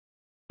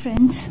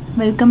Friends,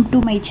 welcome to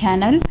my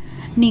channel.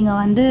 நீங்கள்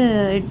வந்து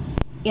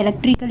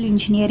electrical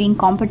engineering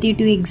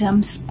competitive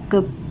எக்ஸாம்ஸ்க்கு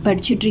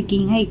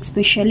படிச்சுட்ருக்கீங்க,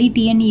 especially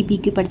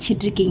டிஎன்இபிக்கு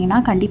படிச்சுட்ருக்கீங்கன்னா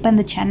கண்டிப்பாக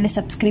இந்த சேனலை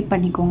சப்ஸ்கிரைப்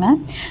பண்ணிக்கோங்க.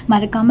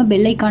 மறக்காமல்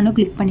பெல் ஐக்கானும்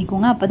கிளிக்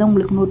பண்ணிக்கோங்க, அப்போ தான்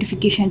உங்களுக்கு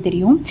நோட்டிஃபிகேஷன்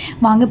தெரியும்.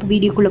 வாங்க இப்போ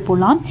வீடியோக்குள்ளே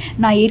போகலாம்.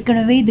 நான்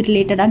ஏற்கனவே இது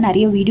ரிலேட்டடாக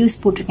நிறைய வீடியோஸ்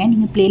போட்டிருக்கேன்,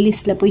 நீங்கள்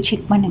ப்ளேலிஸ்ட்டில் போய்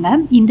செக்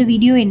பண்ணுங்கள். இந்த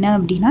வீடியோ என்ன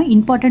அப்படின்னா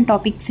இம்பார்ட்டன்ட்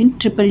டாபிக்ஸ் இன்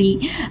EEE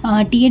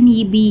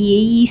டிஎன்இபி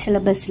ஏஇ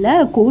சிலபஸில்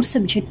கோர்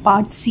சப்ஜெக்ட்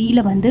பார்ட்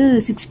சியில் வந்து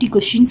 60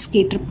 கொஸ்டின்ஸ்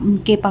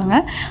கேட்பாங்க.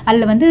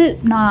 அதில் வந்து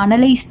நான்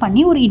அனலைஸ்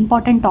பண்ணி ஒரு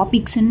இம்பார்ட்டன்ட்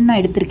டாபிக்ஸ்ன்னு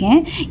நான் எடுத்திருக்கேன்.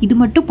 இது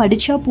மட்டும்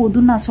படித்தா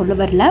போதும்னு நான் சொல்ல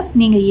வரல,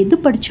 நீங்கள் எது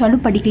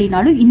படித்தாலும்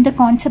படிக்கலினாலும் இந்த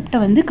கான்செப்டை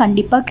வந்து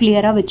கண்டிப்பாக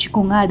கிளியராக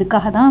வச்சுக்கோங்க.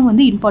 அதுக்காக தான்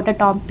வந்து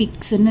இம்பார்ட்டன்ட்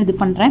டாபிக்ஸ்ன்னு இது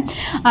பண்ணுறேன்.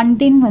 அண்ட்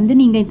தென் வந்து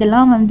நீங்கள்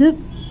இதெல்லாம் வந்து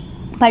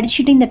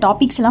படிச்சுட்டு இந்த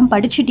டாபிக்ஸ் எல்லாம்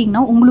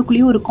படிச்சுட்டிங்கன்னா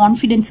உங்களுக்குள்ளேயும் ஒரு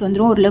கான்ஃபிடென்ஸ்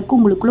வந்துடும், ஓரளவுக்கு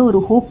உங்களுக்குள்ளே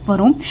ஒரு ஹோப்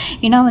வரும்.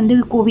 ஏன்னா வந்து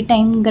கோவிட்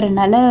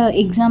டைம்ங்கிறனால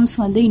எக்ஸாம்ஸ்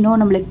வந்து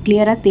இன்னும் நம்மளுக்கு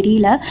கிளியராக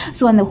தெரியல.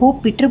 ஸோ அந்த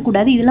ஹோப்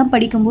விட்டுறக்கூடாது. இதெல்லாம்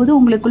படிக்கும்போது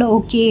உங்களுக்குள்ளே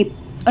ஓகே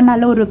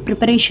நல்ல ஒரு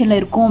ப்ரிப்பரேஷனில்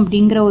இருக்கும்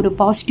அப்படிங்கிற ஒரு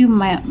பாசிட்டிவ்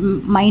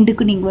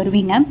மைண்டுக்கு நீங்கள்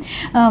வருவீங்க.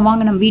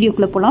 வாங்க நம்ம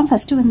வீடியோக்குள்ளே போகலாம்.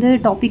 ஃபஸ்ட்டு வந்து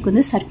டாபிக்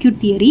வந்து சர்க்யூட்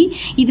தியரி.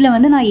 இதில்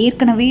வந்து நான்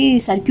ஏற்கனவே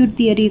சர்க்யூட்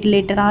தியரி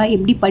ரிலேட்டடாக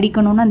எப்படி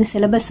படிக்கணும்னு அந்த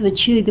சிலபஸ்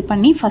வச்சு இது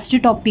பண்ணி ஃபஸ்ட்டு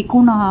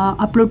டாப்பிக்கும் நான்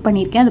அப்லோட்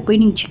பண்ணியிருக்கேன். அதை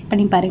போய் நீங்கள் செக்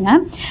பண்ணி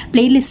பாருங்கள்.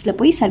 ப்ளேலிஸ்ட்டில்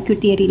போய்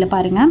சர்க்யூட் தியரியில்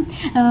பாருங்கள்.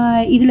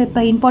 இதில்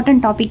இப்போ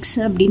இம்பார்ட்டன்ட் டாபிக்ஸ்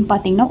அப்படின்னு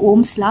பார்த்தீங்கன்னா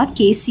Ohm's law,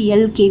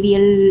 KCl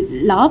KVL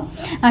law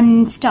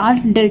and star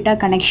delta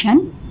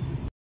connection.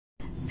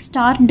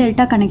 Star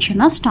delta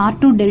கனெக்ஷன்னா star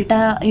to delta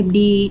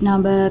எப்படி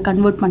நம்ம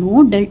கன்வெர்ட்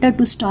பண்ணுவோம், டெல்டா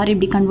டு ஸ்டார்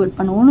எப்படி கன்வெர்ட்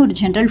பண்ணுவோம்னு ஒரு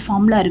ஜென்ரல்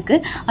ஃபார்முலா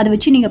இருக்குது. அதை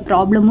வச்சு நீங்கள்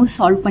ப்ராப்ளமும்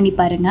சால்வ் பண்ணி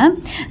பாருங்கள்.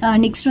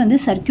 நெக்ஸ்ட் வந்து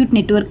circuit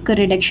network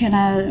reduction,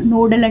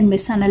 nodal and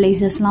miss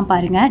அனலைசஸ்லாம்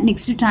பாருங்கள்.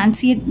 Next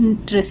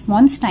transient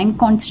response, time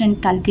constant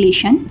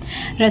calculation,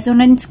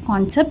 resonance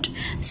concept,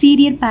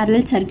 serial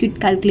parallel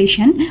circuit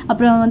calculation.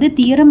 அப்புறம் வந்து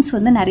தியரம்ஸ்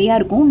வந்து நிறையா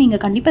இருக்கும்.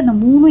 நீங்கள் கண்டிப்பாக இந்த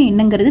 3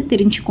 என்னங்கிறது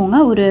தெரிஞ்சுக்கோங்க.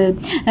 ஒரு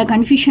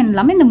கன்ஃபியூஷன்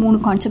இல்லாமல் இந்த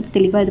 3 கான்செப்ட்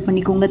தெளிவாக இது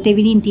பண்ணிக்கோங்க.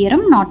 தெவினின்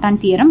theorem, Norton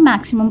theorem,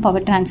 maximum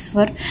power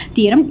transfer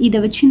theorem. இதை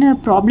வச்சுன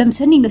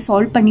ப்ராப்ளம்ஸை நீங்கள்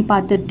சால்வ் பண்ணி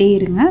பார்த்துட்டே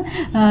இருங்க.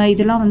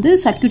 இதெல்லாம் வந்து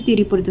சர்க்யூட்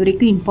தியரி பொறுத்த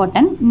வரைக்கும்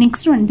இம்பார்ட்டன்ட்.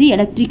 நெக்ஸ்ட் வந்து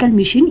எலக்ட்ரிக்கல்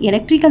மிஷின்.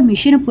 எலக்ட்ரிக்கல்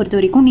மிஷினை பொறுத்த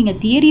வரைக்கும் நீங்கள்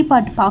தியரி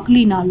பார்த்து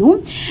பார்க்கலினாலும்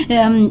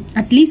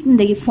அட்லீஸ்ட்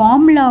இந்த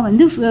ஃபார்முலா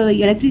வந்து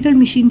எலக்ட்ரிக்கல்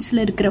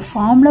மிஷின்ஸில் இருக்கிற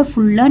ஃபார்முலா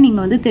ஃபுல்லாக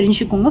நீங்கள் வந்து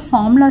தெரிஞ்சுக்கோங்க.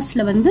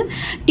 ஃபார்முலாஸில் வந்து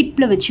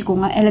டிப்பில்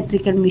வச்சுக்கோங்க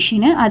எலக்ட்ரிக்கல்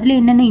மிஷினு. அதில்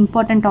என்னென்ன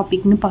இம்பார்ட்டன்ட்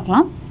டாபிக்னு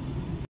பார்க்கலாம்.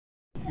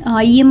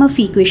 EMF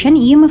equation.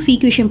 இஎம்எஃப்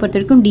ஈக்குவேஷன் பொறுத்த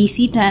வரைக்கும்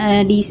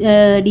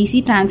டிசி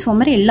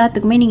டிரான்ஸ்ஃபார்மர்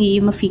எல்லாத்துக்குமே நீங்கள்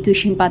இஎம்எஃப்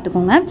ஈக்குவேஷன்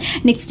பார்த்துக்கோங்க.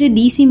 Next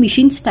DC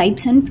machines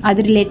types and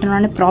அது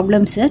ரிலேட்டடான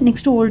problems.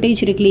 Next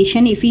voltage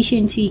regulation,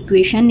 efficiency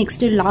equation,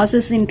 next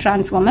losses இன்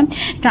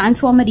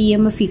transformer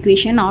EMF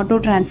equation, auto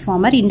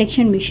transformer,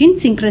 induction machine,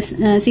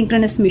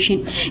 synchronous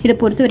machine. இதை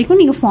பொறுத்த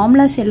வரைக்கும் நீங்கள்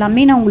ஃபார்முலாஸ்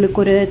எல்லாமே நான்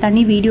உங்களுக்கு ஒரு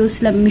தனி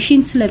வீடியோஸில்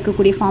மிஷின்ஸில்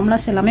இருக்கக்கூடிய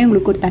ஃபார்முலாஸ் எல்லாமே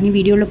உங்களுக்கு ஒரு தனி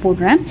வீடியோவில்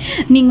போடுறேன்.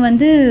 நீங்கள்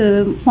வந்து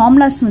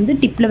ஃபார்முலாஸ் வந்து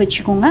டிப்பில்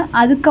வச்சுக்கோங்க.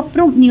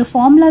 அதுக்கப்புறம் நீங்கள்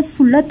ஃபார்முலாஸ்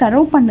ஃபுல்லாக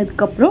தரவு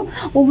பண்ணதுக்கப்புறம்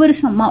ஒவ்வொரு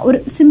ஒரு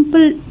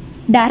சிம்பிள்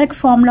டைரக்ட்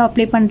ஃபார்முலா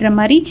அப்ளை பண்ணுற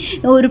மாதிரி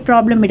ஒரு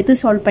ப்ராப்ளம் எடுத்து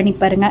சால்வ் பண்ணி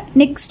பாருங்கள்.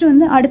 நெக்ஸ்ட்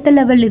வந்து அடுத்த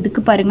லெவல்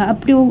இதுக்கு பாருங்கள்.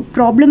 அப்படி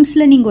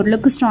ப்ராப்ளம்ஸில் நீங்கள்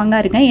ஓரளவுக்கு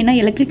ஸ்ட்ராங்காக இருங்க. ஏன்னா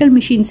எலக்ட்ரிக்கல்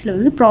மிஷின்ஸில்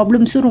வந்து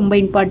ப்ராப்ளம்ஸும் ரொம்ப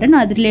இம்பார்ட்டன்ட்,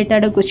 அது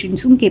ரிலேட்டடான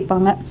கொஸ்டின்ஸும்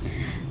கேட்பாங்க.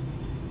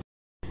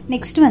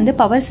 நெக்ஸ்ட் வந்து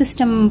பவர்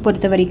சிஸ்டம்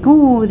பொறுத்த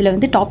வரைக்கும் இதில்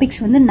வந்து டாபிக்ஸ்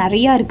வந்து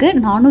நிறையா இருக்குது.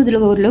 நானும் இதில்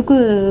ஓரளவுக்கு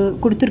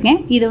கொடுத்துருக்கேன்.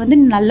 இதை வந்து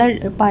நல்லா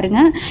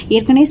பாருங்கள்.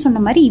 ஏற்கனவே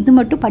சொன்ன மாதிரி இது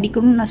மட்டும்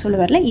படிக்கணும்னு நான் சொல்ல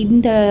வரல,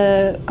 இந்த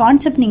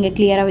கான்செப்ட் நீங்கள்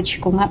கிளியராக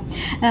வச்சுக்கோங்க.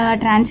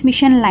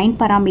 Transmission line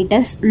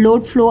parameters,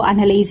 load flow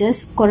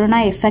analysis,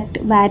 corona effect,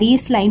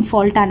 various line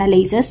fault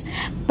analysis,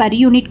 per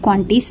unit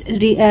quantities,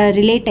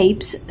 relay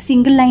types,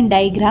 single line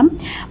diagram,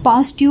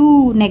 positive,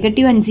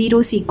 negative and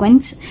zero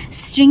sequence,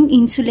 string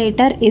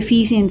insulator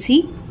efficiency,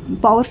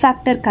 power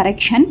factor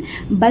correction,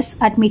 bus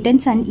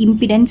admittance and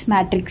impedance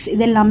matrix.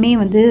 இதெல்லாமே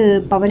வந்து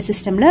power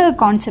சிஸ்டமில்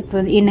concept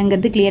வந்து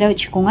என்னங்கிறது கிளியராக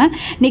வச்சுக்கோங்க.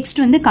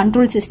 Next வந்து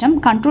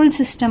control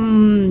system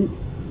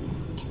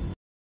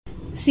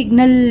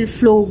signal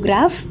flow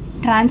graph,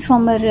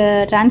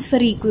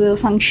 transfer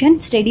function,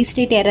 steady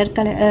state error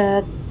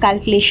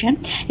calculation.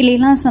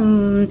 இல்லைன்னா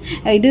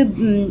இது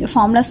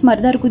ஃபார்முலாஸ்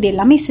மாதிரி தான் இருக்கும். இது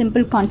எல்லாமே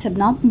சிம்பிள் கான்செப்ட்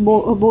தான்.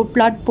 Boat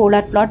plot,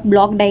 polar plot,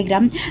 block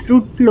diagram,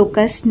 root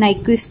locus,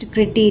 நைக்விஸ்ட்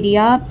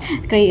criteria,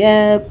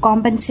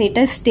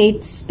 compensator,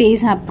 state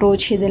space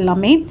approach, இது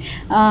எல்லாமே.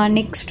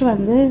 நெக்ஸ்ட்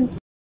வந்து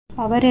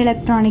பவர்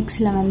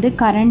எலக்ட்ரானிக்ஸில் வந்து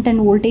current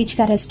and voltage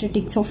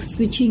characteristics of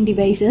ஸ்விட்சிங்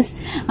டிவைசஸ்,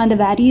 அந்த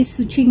வேரியஸ்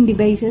ஸ்விட்சிங்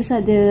டிவைசஸ்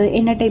அது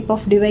என்ன டைப்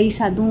ஆஃப் டிவைஸ்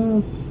அதுவும்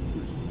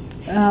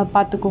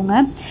பார்த்துக்கோங்க.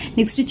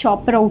 Next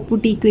chopper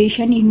output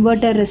equation,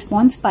 inverter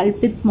response, bulb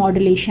with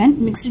modulation.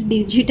 Next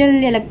digital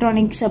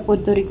எலக்ட்ரானிக்ஸை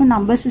பொறுத்த வரைக்கும்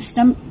நம்பர்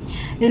சிஸ்டம்,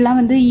 இதெல்லாம்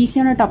வந்து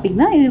ஈஸியான டாபிக்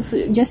தான்.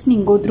 இது ஜஸ்ட்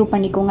நீங்கள் கோ த்ரூ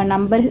பண்ணிக்கோங்க.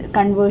 Number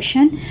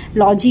conversion,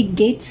 logic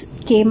Gates,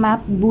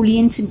 K-map,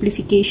 Boolean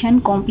simplification,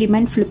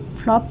 complement, flip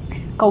flop,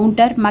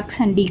 counter, mugs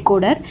and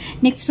decoder.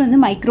 Next வந்து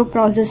micro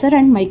processor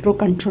and micro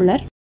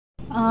controller.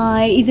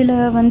 இதில்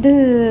வந்து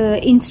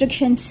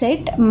instruction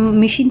set,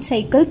 machine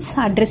cycles,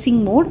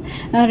 addressing mode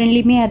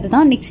ரெண்டுலேயுமே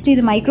அதுதான். நெக்ஸ்ட்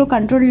இது மைக்ரோ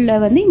கண்ட்ரோலில்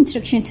வந்து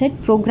instruction set,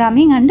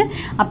 programming and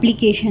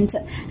applications.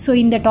 So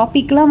இந்த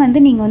டாப்பிக்லாம்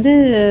வந்து நீங்கள் வந்து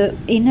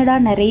என்னடா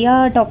நிறையா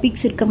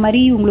டாபிக்ஸ் இருக்க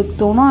மாதிரி உங்களுக்கு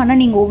தோணும். ஆனால்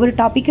நீங்கள் ஒவ்வொரு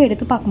டாப்பிக்கை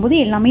எடுத்து பார்க்கும்போது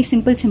எல்லாமே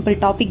சிம்பிள்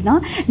டாபிக்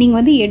தான். நீங்கள்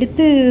வந்து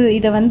எடுத்து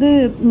இதை வந்து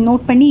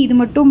நோட் பண்ணி இது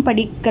மட்டும்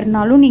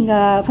படிக்கிறனாலும்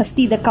நீங்கள்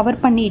ஃபஸ்ட்டு இதை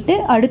கவர் பண்ணிவிட்டு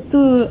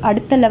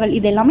அடுத்த லெவல்,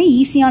 இது எல்லாமே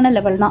ஈஸியான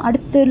லெவல் தான்.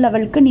 அடுத்த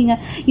லெவலுக்கு நீங்கள்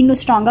இன்னும்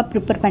ஸ்ட்ராங்காக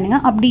ப்ரிப்பேர்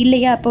பண்ணுங்கள். அப்படி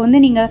இல்லையா, இப்போ வந்து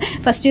நீங்கள்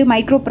ஃபஸ்ட்டு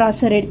மைக்ரோ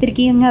ப்ராசஸர்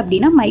எடுத்திருக்கீங்க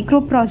அப்படின்னா மைக்ரோ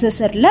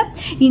ப்ராசஸரில்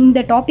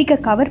இந்த டாப்பிக்கை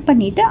கவர்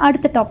பண்ணிவிட்டு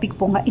அடுத்த டாபிக்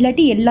போங்க.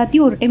 இல்லாட்டி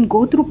எல்லாத்தையும் ஒரு டைம்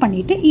கோ த்ரூ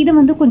பண்ணிவிட்டு இதை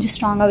வந்து கொஞ்சம்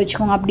ஸ்ட்ராங்காக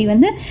வச்சுக்கோங்க. அப்படி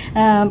வந்து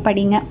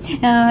படிங்க.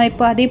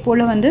 இப்போ அதே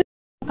போல் வந்து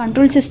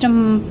கண்ட்ரோல் சிஸ்டம்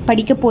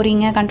படிக்க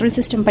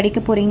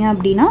போகிறீங்க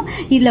அப்படின்னா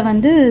இதில்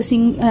வந்து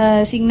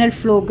சிக்னல்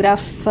ஃப்ளோ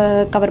கிராஃப்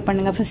கவர்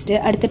பண்ணுங்கள் ஃபஸ்ட்டு.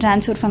 அடுத்து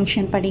ட்ரான்ஸ்ஃபர்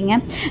ஃபங்க்ஷன் படிங்க.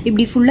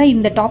 இப்படி ஃபுல்லாக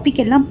இந்த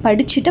டாபிக் எல்லாம்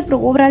படிச்சுட்டு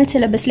அப்புறம் ஓவரால்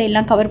சிலபஸில்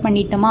எல்லாம் கவர்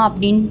பண்ணிட்டோமா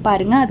அப்படின்னு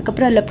பாருங்கள்.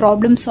 அதுக்கப்புறம் அதில்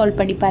ப்ராப்ளம் சால்வ்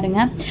பண்ணி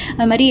பாருங்கள்.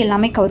 அது மாதிரி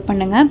எல்லாமே கவர்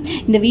பண்ணுங்கள்.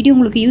 இந்த வீடியோ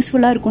உங்களுக்கு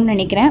யூஸ்ஃபுல்லாக இருக்கும்னு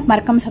நினைக்கிறேன்.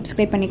 மறக்காமல்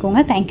சப்ஸ்கிரைப்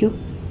பண்ணிக்கோங்க. தேங்க்யூ.